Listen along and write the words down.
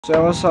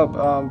So what's up,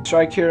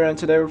 Strike here, and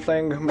today we're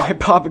playing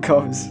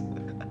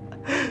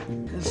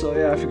myPOPGOES. So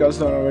yeah, if you guys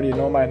don't already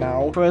know by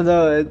now, for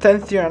the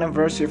 10th year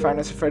anniversary of Five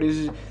Nights at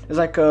Freddy's, there's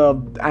like a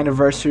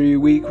anniversary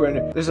week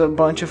where there's a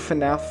bunch of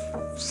FNAF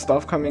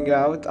stuff coming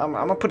out. I'm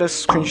gonna put a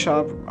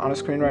screenshot on the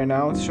screen right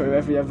now to show you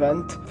every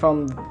event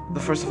from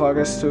the 1st of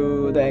August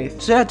to the 8th.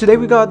 So yeah, today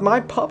we got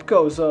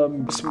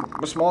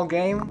myPOPGOES, a small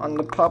game on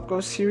the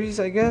Popgoes series,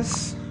 I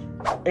guess.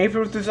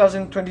 April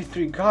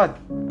 2023, god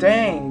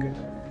dang.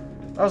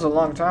 That was a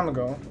long time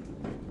ago.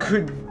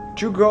 Could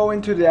you go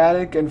into the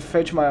attic and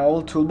fetch my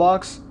old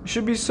toolbox? It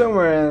should be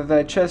somewhere in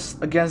that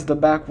chest against the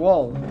back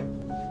wall.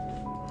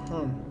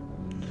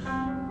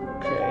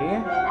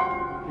 Okay.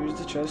 Here's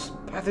the chest.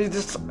 I think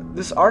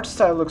this art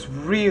style looks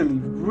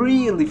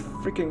really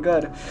freaking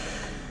good.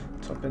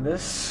 Let's open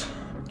this.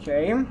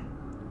 Okay.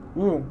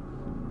 Ooh.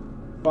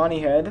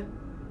 Bonnie head.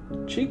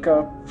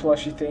 Chica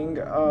plushy thing.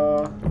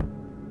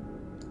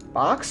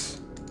 Box?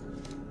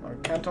 I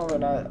can't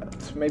open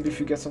that. Maybe if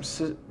you get some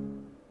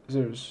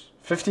scissors.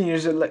 15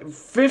 years late.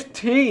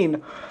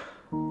 15!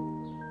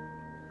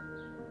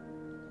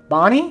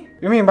 Bonnie?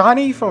 You mean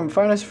Bonnie from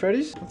Five Nights at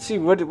Freddy's? Let's see,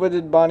 what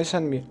did Bonnie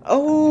send me?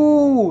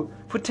 Oh!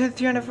 For 10th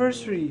year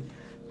anniversary!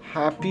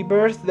 Happy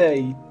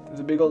birthday!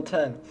 It's a big old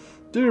 10.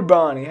 Dear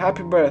Bonnie,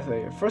 happy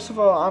birthday. First of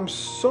all, I'm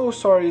so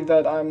sorry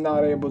that I'm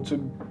not able to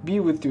be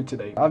with you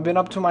today. I've been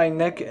up to my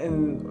neck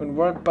in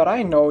work, but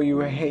I know you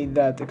hate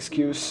that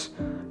excuse.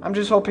 I'm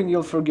just hoping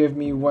you'll forgive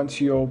me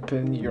once you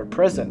open your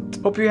present.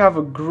 Hope you have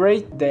a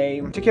great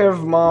day. Take care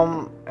of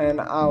mom,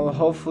 and I'll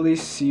hopefully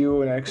see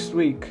you next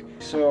week.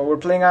 So we're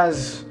playing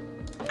as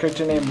a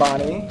character named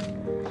Bonnie.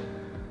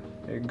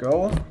 There you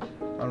go.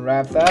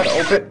 Unwrap that.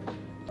 Open.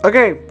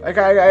 Okay,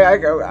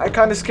 I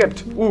kind of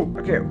skipped. Ooh,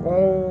 okay.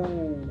 Oh.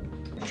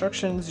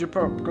 Instructions: your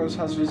Popgoes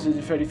has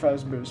visited Freddy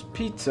Fazbear's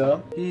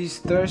Pizza. He's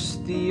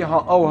thirsty,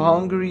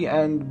 hungry,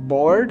 and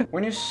bored.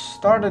 When you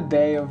start a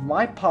day of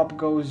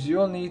myPOPGOES,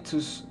 you'll need to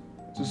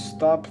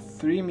stop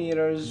 3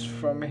 meters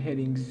from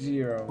hitting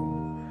 0.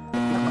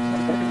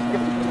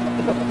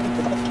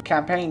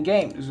 Campaign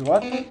games.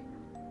 What?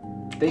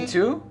 Day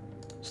 2?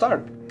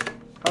 Start.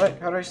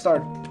 How do I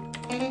start?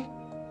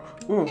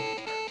 Ooh.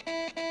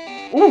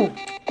 Ooh.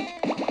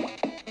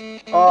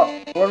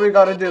 What do we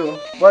gotta do?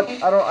 What?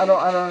 I don't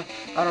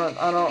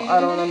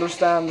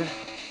understand.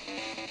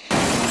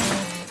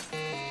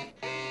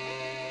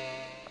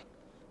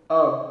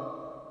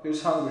 Oh, he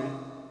was hungry.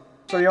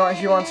 So he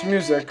wants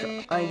music.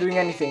 I ain't doing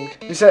anything.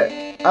 He said,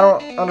 I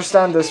don't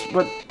understand this,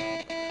 but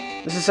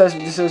this says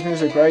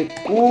music, right?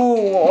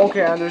 Ooh,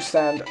 okay, I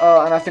understand.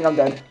 And I think I'm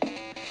dead.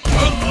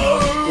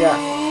 Yeah.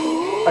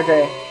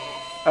 Okay.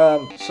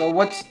 So I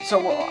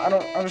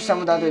don't understand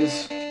what that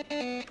is.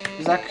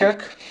 Is that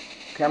cook?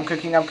 Okay, I'm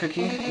cooking.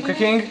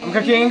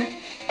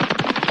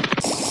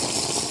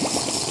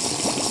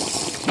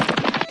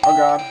 Oh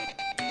god.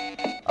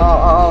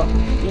 Oh.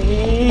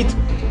 Eat!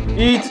 I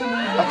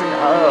think,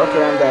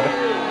 okay, I'm dead.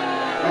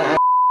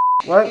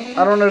 What?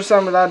 I don't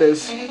understand what that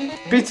is.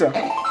 Pizza.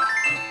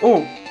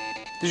 Oh,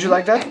 did you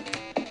like that?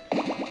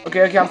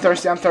 Okay, I'm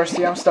thirsty. I'm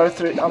thirsty,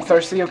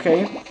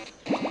 okay.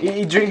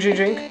 Eat,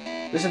 drink.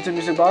 Listen to the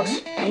music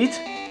box. Eat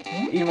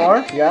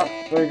more. Yeah,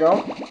 there you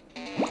go.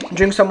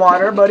 Drink some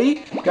water,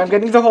 buddy. Okay, I'm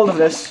getting the hold of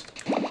this.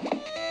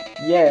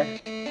 Yeah.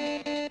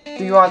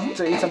 Do you want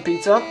to eat some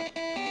pizza?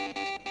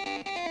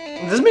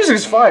 This music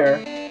is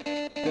fire.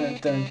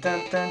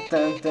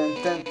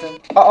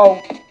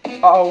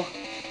 Uh-oh.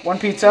 One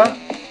pizza.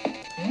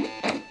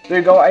 There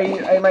you go. I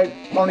ate my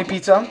only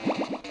pizza.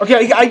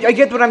 Okay, I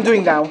get what I'm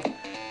doing now.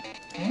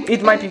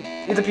 Eat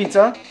the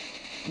pizza.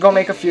 Go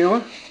make a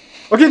few.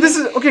 Okay, this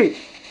is okay.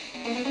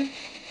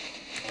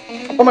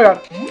 Oh my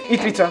god. Eat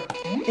pizza.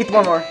 Eat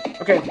one more.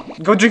 Okay,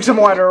 go drink some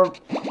water.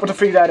 What the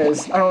freak that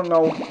is? I don't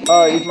know.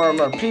 Eat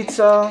more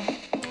pizza.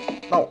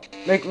 No,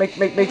 make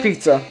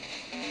pizza.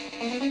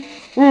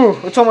 Ooh,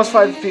 it's almost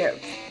 5 p.m.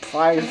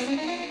 5.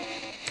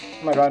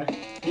 Oh my god.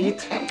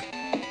 Eat.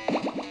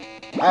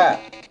 I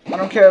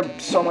don't care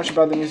so much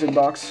about the music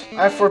box.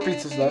 I have 4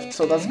 pizzas left,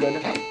 so that's good.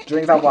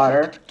 Drink that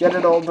water. Get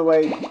it all the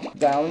way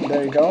down.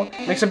 There you go.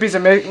 Make some pizza.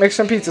 Make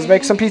some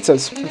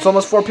pizzas. It's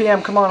almost 4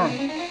 p.m. Come on.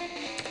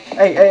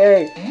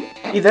 Hey.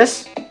 Eat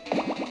this.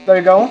 There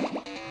you go.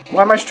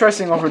 Why am I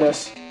stressing over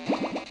this?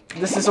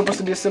 This is supposed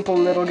to be a simple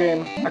little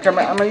game. Okay,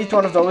 I'm gonna eat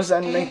one of those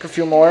and make a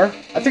few more.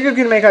 I think I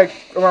can make like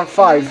around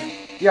 5.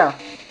 Yeah.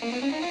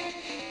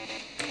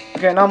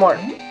 Okay, no more.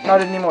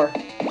 Not anymore.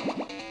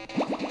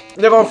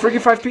 There go,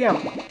 freaking 5 p.m.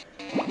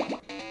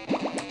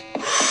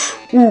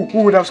 Ooh,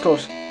 that was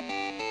close.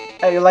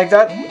 Hey, you like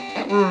that?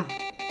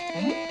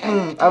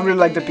 I really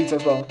like the pizza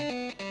as well.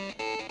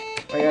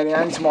 Oh yeah,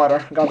 I need some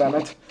water. God damn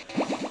it.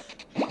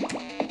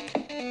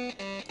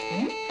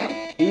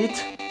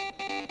 Eat.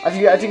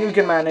 I think we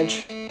can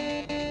manage.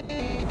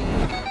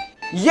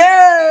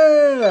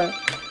 Yeah!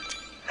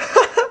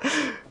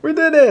 We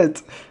did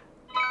it!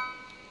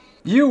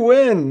 You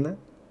win!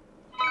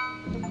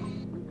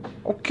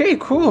 Okay,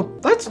 cool.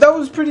 That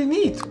was pretty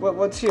neat.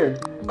 What's here?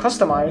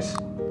 Customize.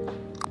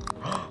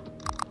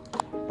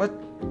 What?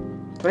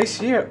 Place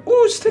here.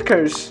 Ooh,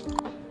 stickers.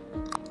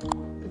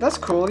 That's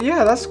cool.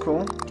 Yeah, that's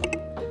cool.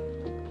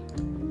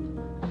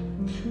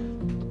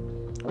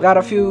 Got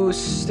a few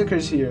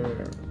stickers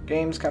here.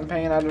 Games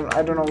campaign. I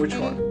don't know which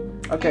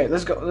one. Okay,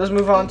 let's go. Let's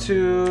move on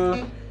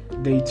to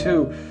day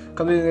 2.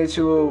 Completing day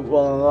 2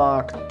 will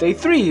unlock day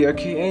 3.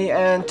 Okay,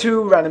 and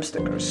 2 random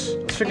stickers.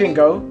 Let's freaking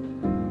go.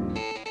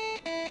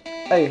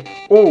 Hey.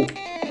 Oh.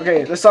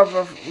 Okay, let's start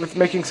off with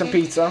making some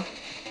pizza.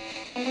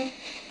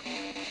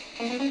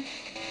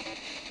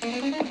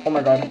 Oh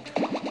my god.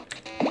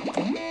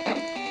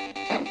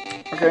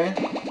 Okay.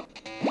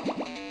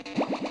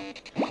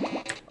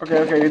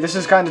 Okay, this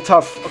is kind of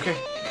tough. Okay.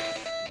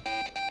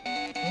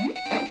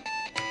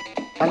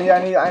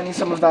 I need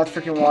some of that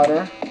freaking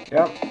water.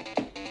 Yep.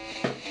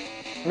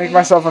 Make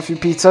myself a few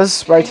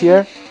pizzas right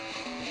here.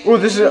 Oh,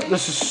 this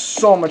is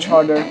so much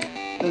harder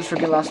than the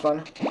freaking last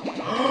one.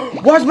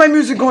 Why is my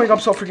music going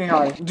up so freaking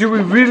high? Do we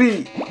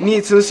really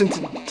need to listen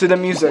to the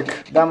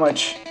music that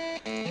much?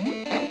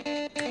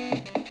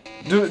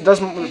 Does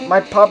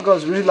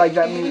myPOPGOES really like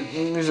that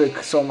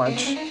music so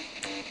much?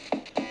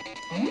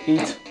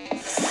 Eat.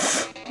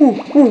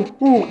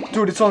 Ooh.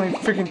 Dude, it's only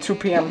freaking 2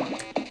 p.m.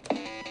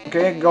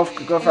 Okay, go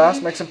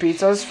fast. Make some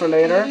pizzas for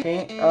later.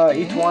 Okay,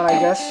 eat one, I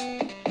guess.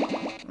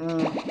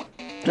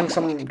 Drink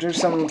some of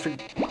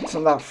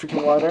that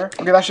freaking water.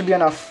 Okay, that should be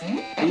enough.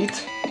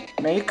 Eat.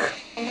 Make.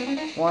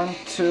 1,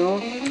 2.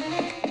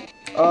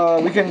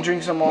 We can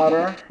drink some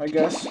water, I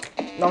guess.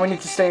 Now we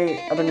need to stay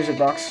at the music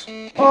box.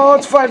 Oh,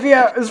 it's 5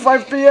 p.m. It's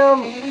 5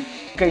 p.m.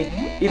 Okay,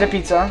 eat a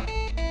pizza.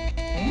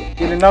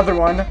 Eat another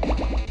one.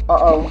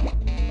 Uh-oh.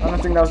 I don't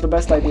think that was the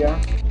best idea.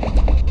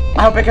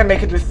 I hope I can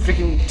make it with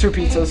freaking 2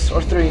 pizzas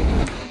or 3.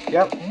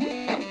 Yep.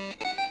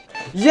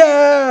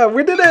 Yeah,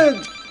 we did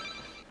it!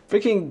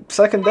 Freaking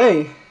second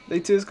day. Day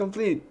 2 is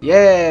complete.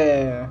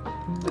 Yeah.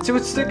 Let's see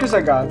what stickers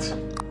I got.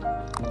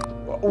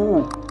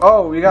 Ooh.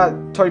 Oh, we got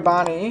Toy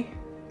Bonnie.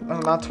 Oh,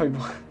 not Toy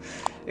Bonnie.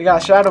 We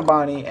got Shadow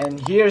Bonnie, and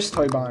here's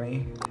Toy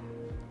Bonnie.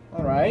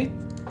 Alright.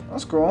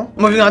 That's cool.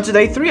 Moving on to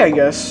day 3, I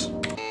guess.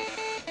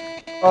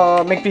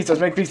 Make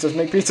pizzas.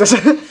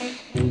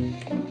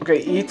 Okay,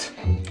 eat.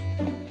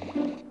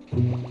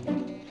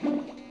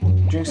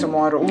 Drink some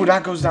water. Ooh,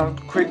 that goes down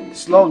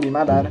slowly,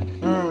 my bad.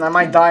 I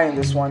might die in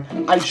this one.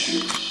 I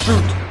shoot.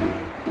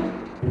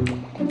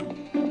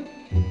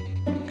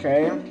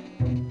 Okay.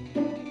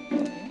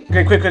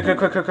 Okay, quick.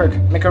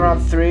 Make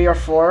around 3 or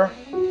 4.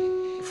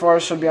 4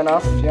 should be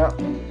enough, yeah.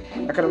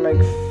 I could have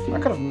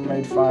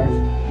made 5.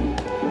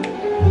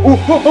 Ooh,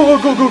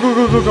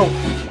 go.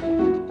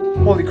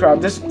 Holy crap,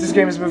 this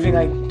game is moving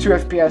like 2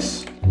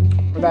 FPS.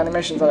 With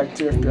animations are like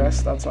 2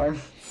 FPS, that's why.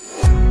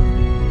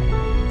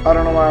 I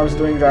don't know why I was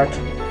doing that.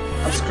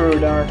 I'm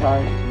screwed, aren't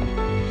I?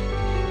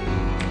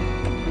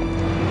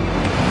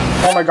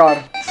 Oh my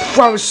god.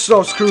 I was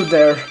so screwed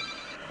there.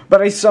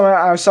 But I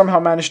somehow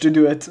managed to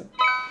do it.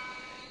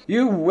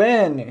 You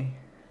win.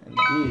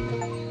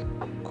 Indeed.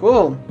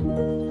 Cool.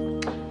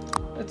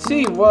 Let's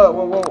see what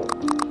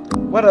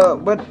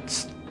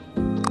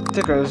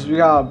stickers we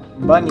got.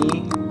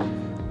 Bunny.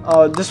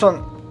 This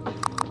one.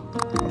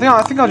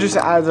 I think I'll just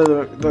add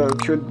the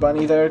cute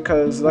bunny there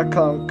because that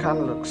kind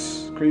of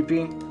looks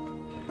creepy.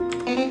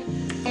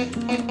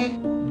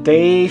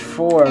 Day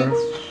 4.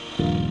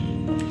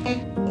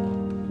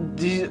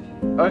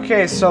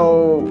 Okay,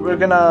 so we're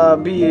gonna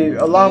be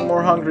a lot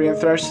more hungry and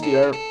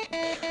thirstier.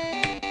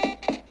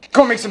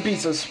 Go make some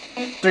pizzas.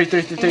 3.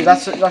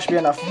 That should be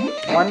enough.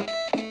 1.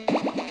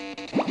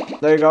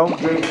 There you go.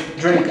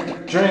 Drink.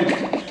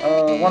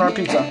 1 more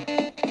pizza.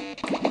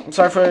 I'm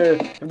sorry for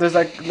if there's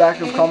like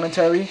lack of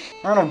commentary.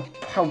 I don't know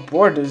how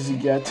bored does he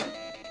get.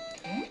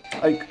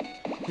 Like,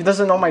 he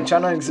doesn't know my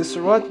channel exists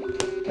or what?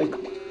 Like,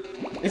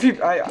 if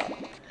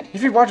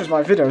he watches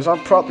my videos,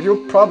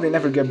 he'll probably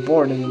never get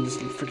bored in his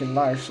freaking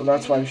life. So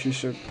that's why you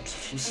should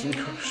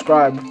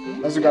subscribe,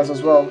 as you guys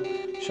as well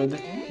should.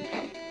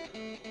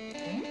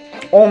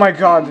 Oh my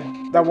god,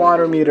 that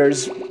water meter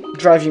is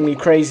driving me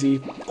crazy.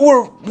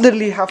 We're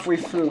literally halfway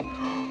through.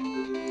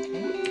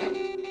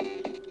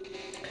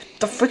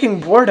 The freaking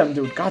boredom,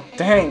 dude. God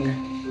dang.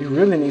 You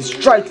really need to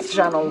strike the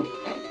channel.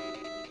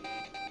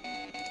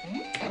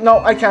 No,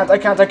 I can't. I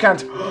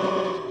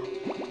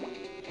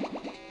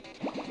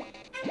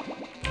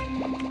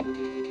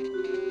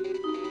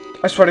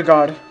swear to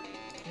God.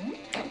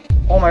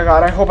 Oh my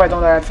god, I hope I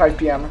don't die at 5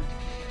 p.m.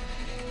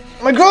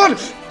 Oh my god!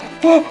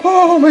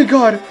 Oh my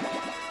god!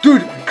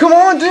 Dude, come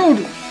on,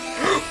 dude!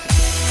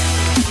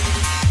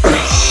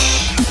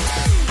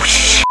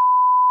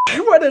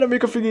 Why did I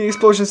make a freaking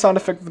explosion sound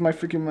effect with my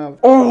freaking mouth?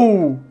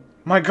 Oh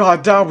my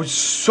god, that was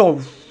so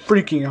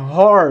freaking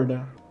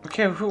hard.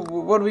 Okay,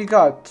 what do we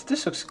got?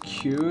 This looks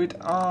cute.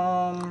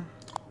 I'm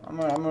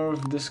gonna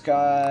move this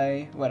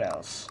guy. What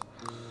else?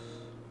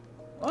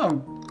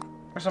 Oh,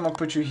 guess I'm gonna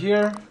put you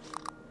here.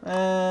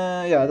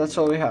 Yeah, that's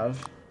all we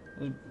have.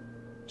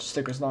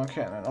 Stickers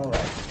non-canon. All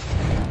right.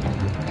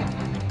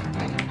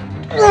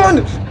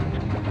 Run!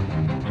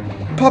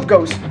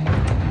 Popgoes!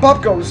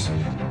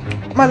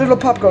 My little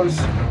Popgoes!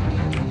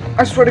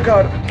 I swear to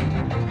God.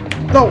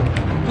 No!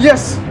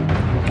 Yes!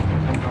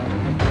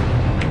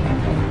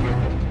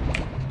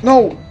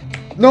 No!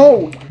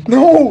 No!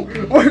 No!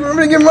 We're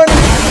making money!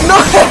 No!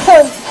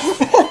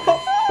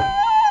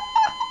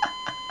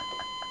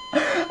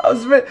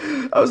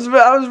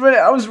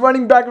 I was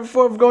running back and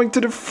forth, going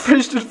to the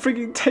fridge to the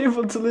freaking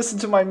table to listen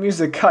to my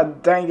music.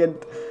 God dang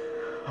it!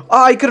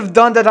 Oh, I could have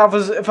done that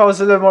if I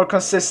was a little more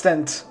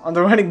consistent on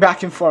the running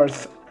back and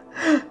forth.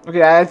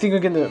 Okay, I think we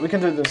can do it. We can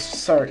do this.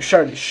 Sorry,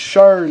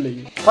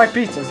 surely. 5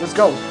 pizzas. Let's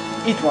go.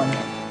 Eat one.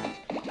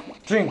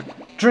 Drink.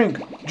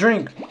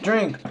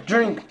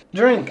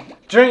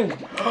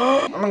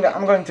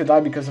 I'm going to die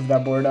because of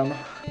that boredom.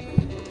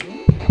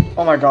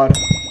 Oh my god.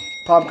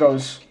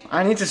 Popgoes.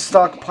 I need to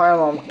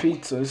stockpile on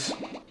pizzas.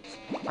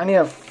 I need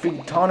a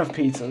big ton of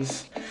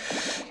pizzas.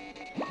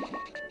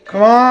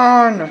 Come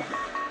on!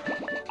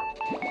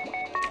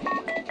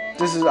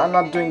 I'm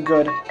not doing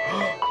good.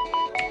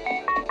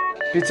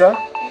 Pizza?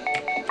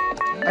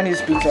 I need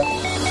pizza.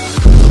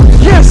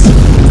 Yes!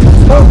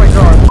 Oh my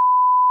god!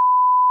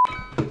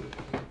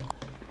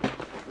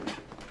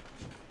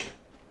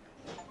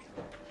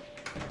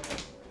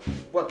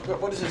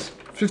 What is this?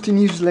 15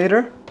 years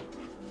later?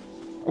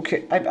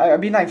 Okay, I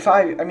beat night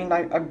 5. I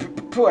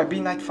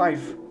beat night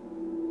 5.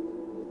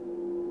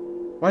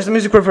 Why is the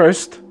music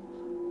reversed?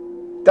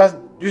 That's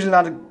usually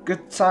not a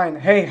good sign.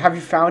 Hey, have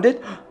you found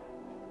it?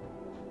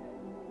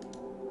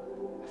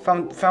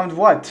 Found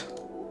what?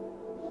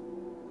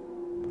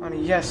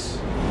 Honey, yes.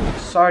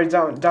 Sorry,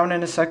 down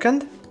in a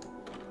second.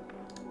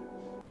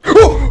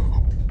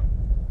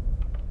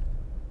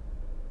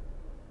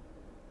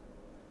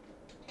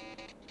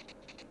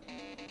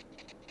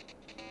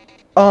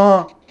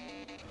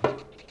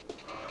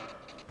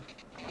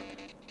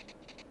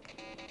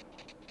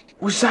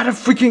 Was that a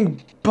freaking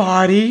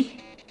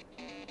body?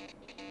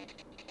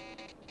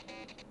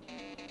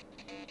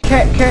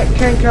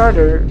 Ken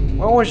Carter.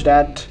 What was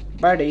that?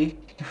 Body?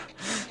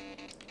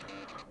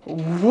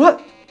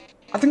 What?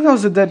 I think that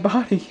was a dead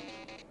body.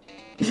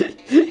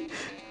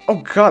 Oh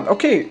god,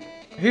 okay.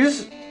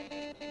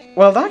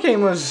 Well, that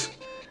game was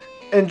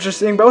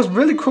interesting, but it was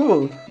really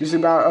cool. It's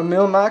about a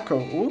Mil Mako.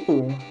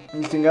 Ooh.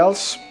 Anything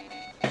else?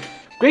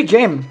 Great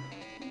game.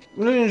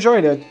 Really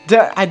enjoyed it.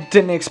 I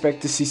didn't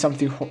expect to see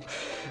something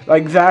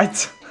like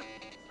that.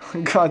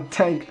 God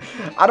dang.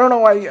 I don't know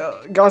why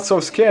I got so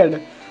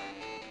scared.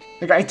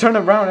 Like, I turn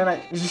around and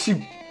I just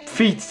see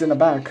feet in the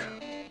back.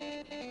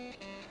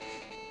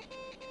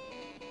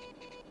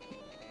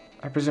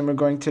 I presume we're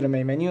going to the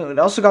main menu. It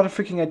also got a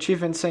freaking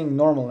achievement saying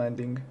normal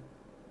ending.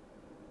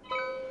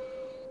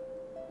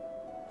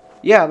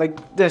 Yeah,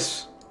 like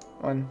this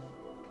one.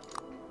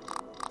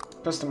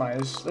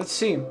 Customize. Let's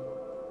see.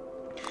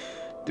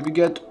 Did we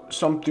get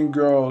something,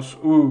 girls?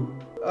 Ooh.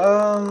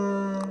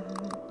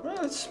 Well,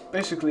 that's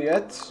basically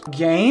it.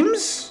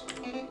 Games?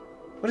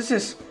 What is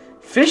this?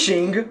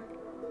 Fishing?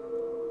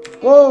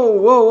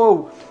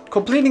 Whoa.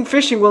 Completing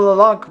fishing will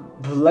unlock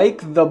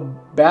Blake the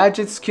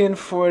Badget skin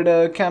for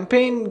the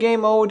campaign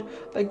game mode.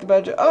 Like the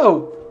Badget.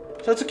 Oh,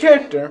 so it's a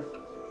character.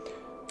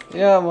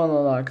 Yeah, we'll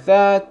unlock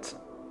that.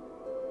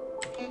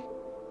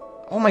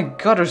 Oh my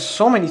god, there's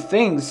so many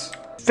things.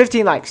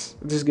 15 likes.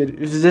 This is good.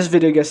 If this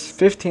video gets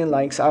 15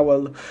 likes,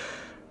 I'll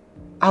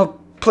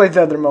play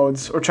the other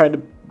modes, or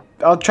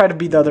I'll try to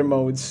beat the other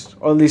modes,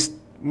 or at least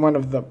one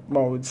of the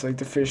modes, like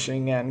the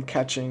fishing and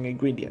catching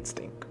ingredients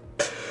thing.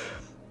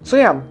 So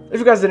yeah, if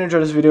you guys did enjoy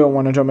this video and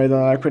want to join me, then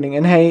like rating,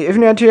 and hey, if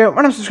you're new here,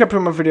 why not subscribe to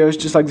my videos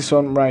just like this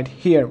one right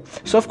here.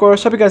 So of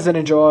course, hope you guys did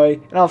enjoy,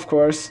 and I'll of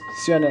course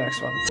see you on the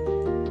next one.